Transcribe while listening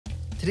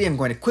Today I'm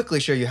going to quickly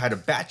show you how to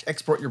batch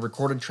export your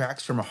recorded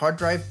tracks from a hard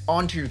drive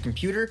onto your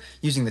computer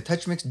using the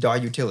TouchMix DAW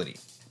utility.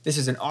 This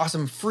is an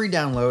awesome free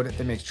download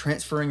that makes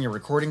transferring your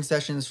recording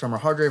sessions from a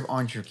hard drive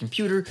onto your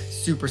computer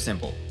super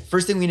simple.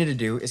 First thing we need to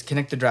do is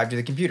connect the drive to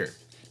the computer.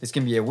 This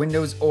can be a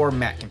Windows or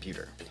Mac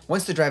computer.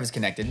 Once the drive is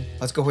connected,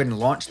 let's go ahead and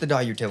launch the DAW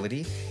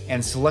utility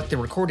and select the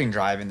recording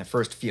drive in the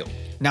first field.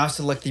 Now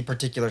select the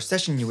particular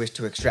session you wish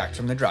to extract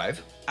from the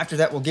drive. After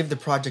that, we'll give the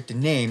project a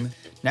name.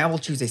 Now we'll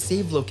choose a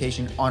save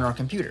location on our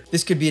computer.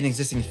 This could be an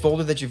existing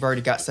folder that you've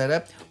already got set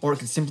up, or it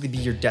could simply be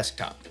your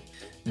desktop.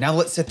 Now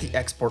let's set the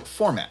export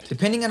format.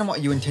 Depending on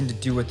what you intend to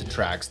do with the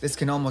tracks, this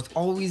can almost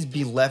always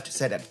be left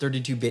set at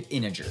 32-bit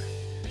integer.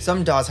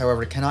 Some DAWs,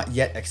 however, cannot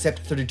yet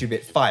accept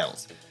 32-bit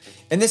files.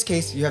 In this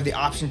case, you have the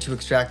option to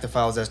extract the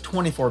files as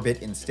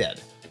 24-bit instead.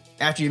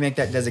 After you make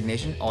that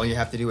designation, all you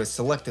have to do is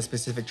select the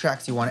specific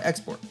tracks you want to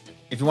export.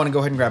 If you want to go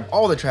ahead and grab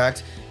all the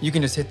tracks, you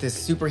can just hit this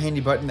super handy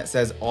button that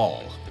says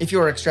All. If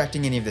you are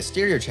extracting any of the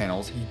stereo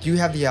channels, you do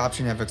have the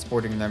option of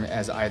exporting them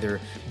as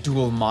either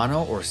dual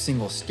mono or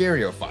single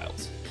stereo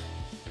files.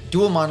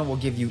 Dual mono will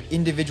give you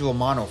individual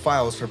mono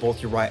files for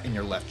both your right and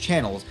your left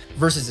channels,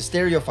 versus a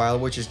stereo file,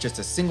 which is just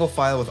a single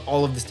file with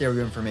all of the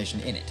stereo information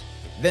in it.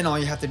 Then all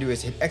you have to do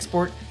is hit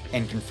export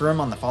and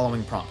confirm on the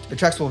following prompt. The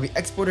tracks will be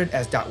exported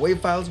as .wav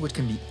files, which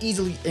can be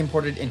easily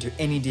imported into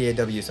any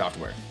DAW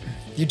software.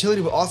 The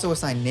utility will also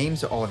assign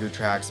names to all of your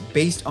tracks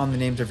based on the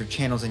names of your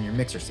channels in your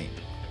mixer scene.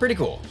 Pretty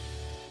cool.